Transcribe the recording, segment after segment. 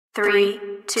3,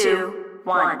 2,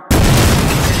 1.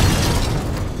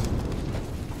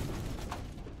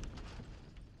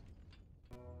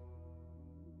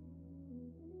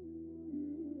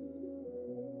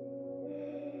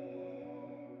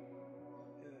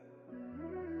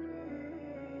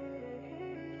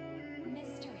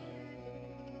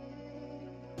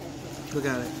 Look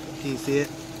at it. Can you see it?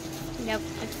 Nope,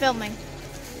 it's filming.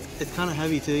 It's kind of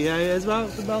heavy too. Yeah, it's about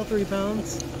 3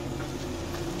 pounds.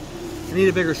 I need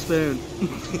a bigger spoon. I'm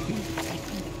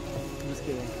just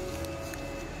kidding.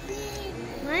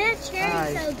 Why are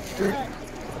cherries so good?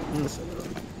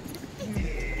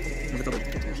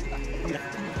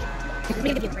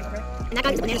 And that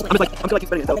guy's banana. I'm just like keep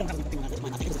spinning it.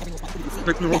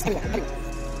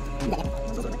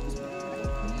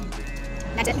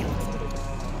 That's it.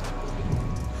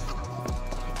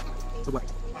 What?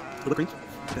 Whipped cream?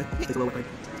 Okay, take a little whipped cream.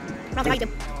 Rob, how you do?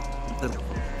 There we go.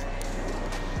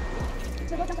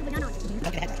 Don't dump the banana on.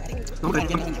 Okay.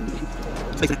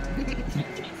 Space it.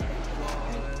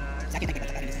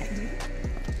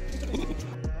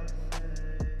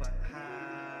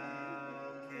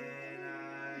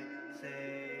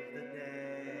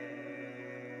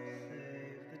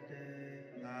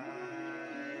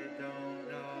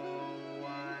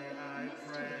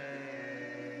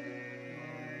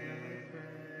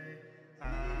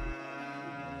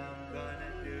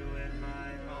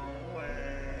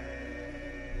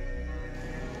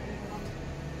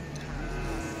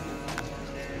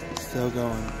 Still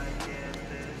going.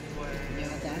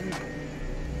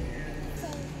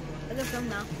 I can film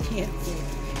now. Yeah.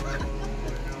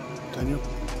 Can you?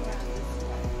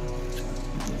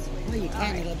 Well, you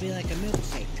can. It'll be like a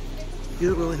milkshake.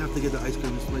 You don't really have to get the ice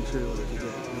cream. Just make sure that you get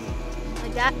me.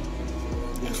 Like that?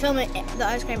 It's filming the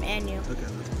ice cream and you. Okay.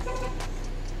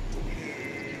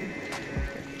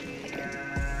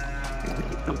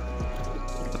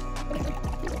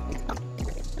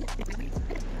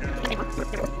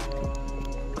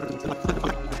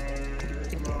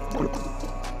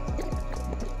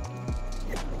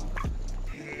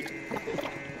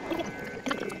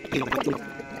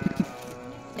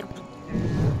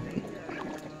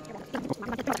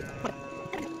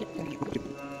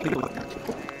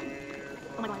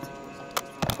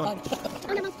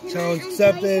 Challenge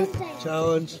accepted.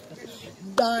 Challenge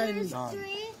done.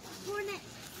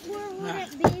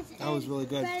 That was really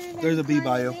good. There's a bee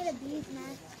by you.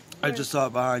 I just saw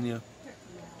it behind you.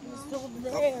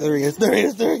 Oh, there he is. There he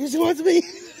is. There he is. He wants me.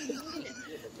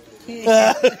 You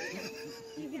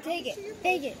can take it.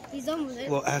 Take it. He's done with it.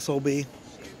 Little asshole bee.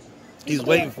 He's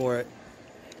waiting for it.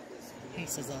 He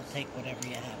says, I'll take whatever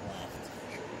you have left.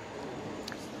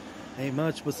 Ain't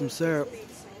much but some syrup.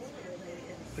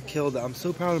 I killed it. I'm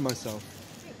so proud of myself.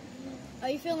 Are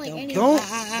you feeling like any Don't.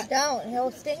 Don't.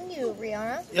 He'll sting you,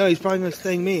 Rihanna. Yeah, he's probably going to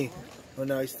sting me. Oh,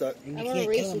 no, he's stuck. I want a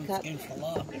Reese cup. You're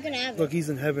gonna have Look, it. he's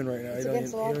in heaven right now. It's He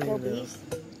against the law don't to kill even know. bees.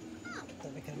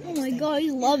 Oh my god,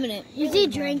 he's loving it. Is he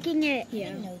drinking it? I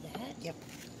Yeah. know that. Yep.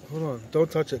 Hold on.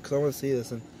 Don't touch it because I want to see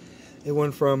this. And it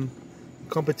went from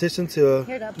competition to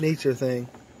Here it a up. nature thing.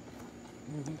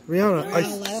 Rihanna,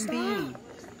 Let him be.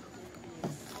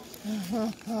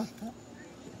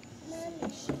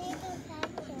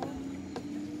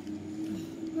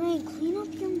 Ryan, clean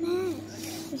up your mess.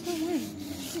 There's no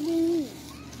way.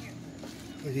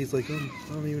 He's like, I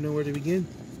don't even know where to begin.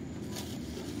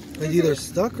 He's either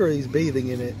stuck or he's bathing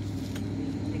in it.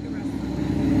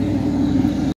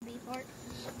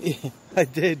 Yeah, I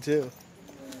did too.